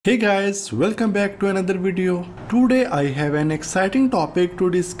Hey guys, welcome back to another video. Today I have an exciting topic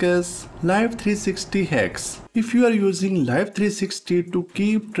to discuss, Life360 hacks. If you are using Life360 to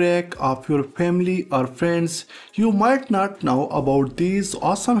keep track of your family or friends, you might not know about these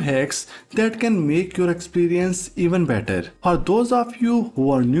awesome hacks that can make your experience even better. For those of you who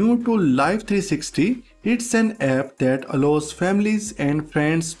are new to Life360, it's an app that allows families and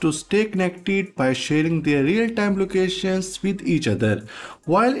friends to stay connected by sharing their real-time locations with each other.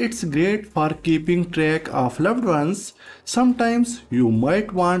 While it's great for keeping track of loved ones, sometimes you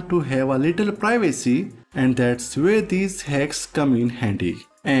might want to have a little privacy, and that's where these hacks come in handy.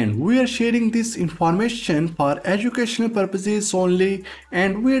 And we are sharing this information for educational purposes only,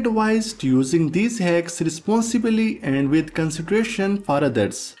 and we advise using these hacks responsibly and with consideration for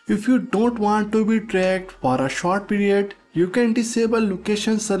others. If you don't want to be tracked for a short period, you can disable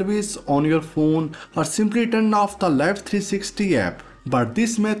location service on your phone or simply turn off the Life360 app. But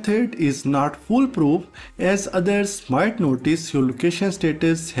this method is not foolproof, as others might notice your location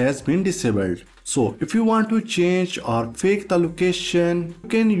status has been disabled. So if you want to change or fake the location, you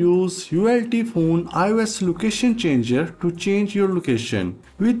can use UltFone iOS location changer to change your location.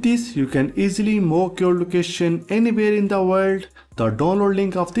 With this, you can easily mock your location anywhere in the world. The download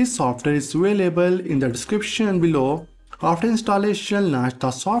link of this software is available in the description below. After installation, launch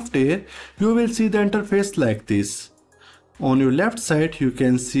the software, you will see the interface like this. On your left side, you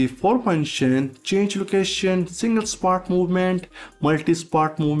can see 4 functions: change location, single spot movement,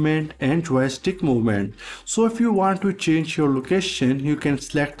 multi-spot movement, and joystick movement. So if you want to change your location, you can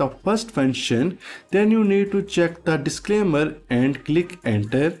select the first function, then you need to check the disclaimer and click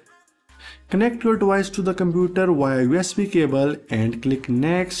enter. Connect your device to the computer via USB cable and click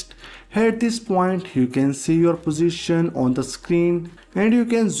next. At this point, you can see your position on the screen and you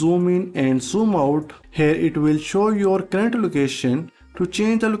can zoom in and zoom out. Here it will show your current location. To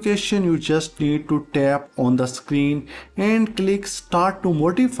change the location, you just need to tap on the screen and click start to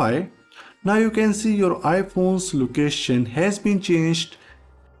modify. Now you can see your iPhone's location has been changed.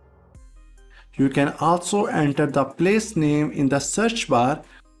 You can also enter the place name in the search bar.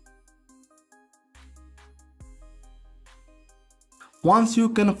 Once you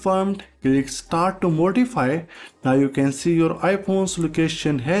confirmed, click start to modify. Now you can see your iPhone's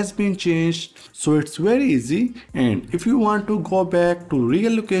location has been changed, so it's very easy. And if you want to go back to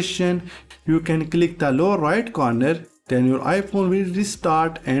real location, you can click the lower right corner, then your iPhone will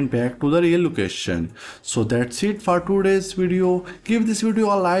restart and back to the real location. So that's it for today's video. Give this video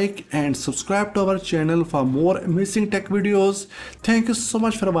a like and subscribe to our channel for more amazing tech videos. Thank you so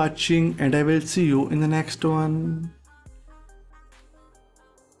much for watching, and I will see you in the next one.